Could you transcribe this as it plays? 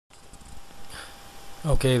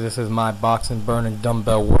Okay, this is my boxing burning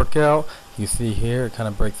dumbbell workout. You see here, it kind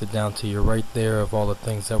of breaks it down to you right there of all the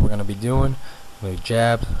things that we're going to be doing. With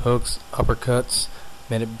jabs, hooks, uppercuts,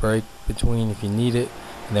 minute break between if you need it,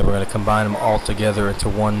 and then we're going to combine them all together into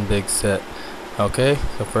one big set. Okay,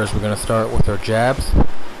 so first we're going to start with our jabs.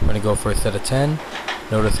 We're going to go for a set of 10.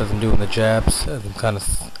 Notice as I'm doing the jabs, as I'm kind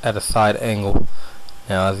of at a side angle.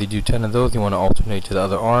 Now as you do 10 of those, you want to alternate to the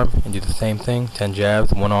other arm and do the same thing. 10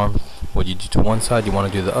 jabs, one arm. What you do to one side, you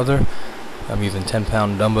want to do the other. I'm using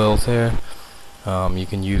 10-pound dumbbells here. You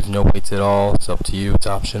can use no weights at all. It's up to you. It's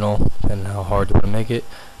optional, depending on how hard you want to make it.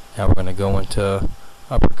 Now we're going to go into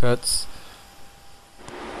uppercuts.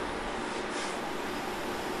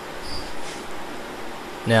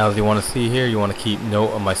 Now as you want to see here, you want to keep note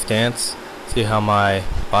of my stance. See how my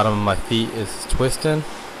bottom of my feet is twisting?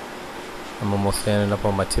 I'm almost standing up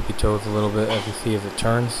on my tippy toes a little bit, as you see as it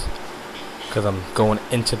turns, because I'm going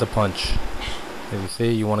into the punch. As you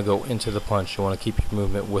see, you want to go into the punch. You want to keep your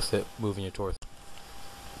movement with it, moving your torso.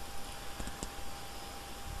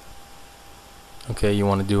 Okay, you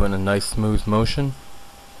want to do it in a nice smooth motion.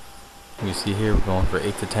 You see here, we're going for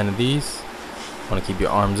 8 to 10 of these. You want to keep your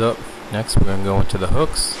arms up. Next, we're going to go into the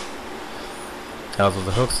hooks. Now with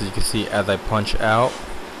the hooks, as you can see, as I punch out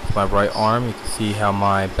with my right arm, you can see how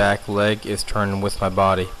my back leg is turning with my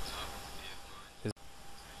body.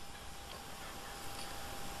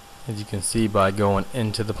 As you can see by going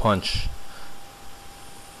into the punch,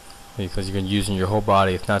 because you're using your whole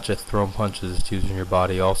body. It's not just throwing punches, it's using your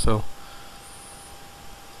body also.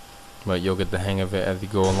 But you'll get the hang of it as you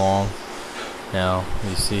go along. Now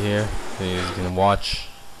you see here, you can watch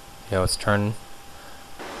how it's turning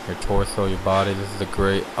your torso, your body. This is a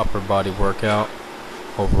great upper body workout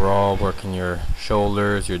overall, working your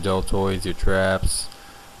shoulders, your deltoids, your traps,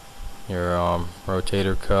 your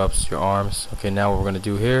rotator cuffs, your arms. Okay, now what we're going to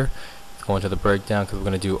do here is go into the breakdown, because we're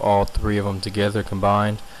going to do all 3 of them together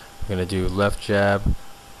combined. We're going to do left jab,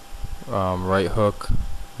 right hook,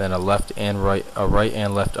 then a right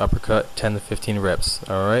and left uppercut, 10 to 15 reps.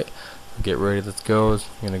 Alright, get ready, let's go. You're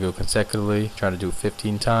going to go consecutively, try to do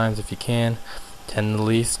 15 times if you can, 10 the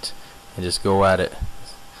least, and just go at it.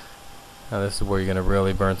 Now this is where you're going to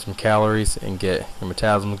really burn some calories and get your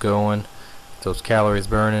metabolism going, get those calories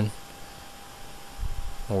burning.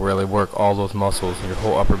 Will really work all those muscles. Your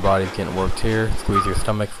whole upper body is getting worked here. Squeeze your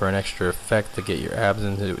stomach for an extra effect to get your abs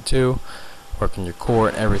into it too. Working your core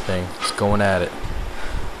and everything. Just going at it.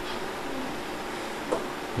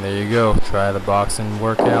 And there you go. Try the boxing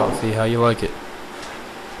workout. See how you like it.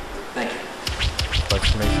 Thank you.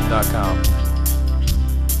 Flexformation.com.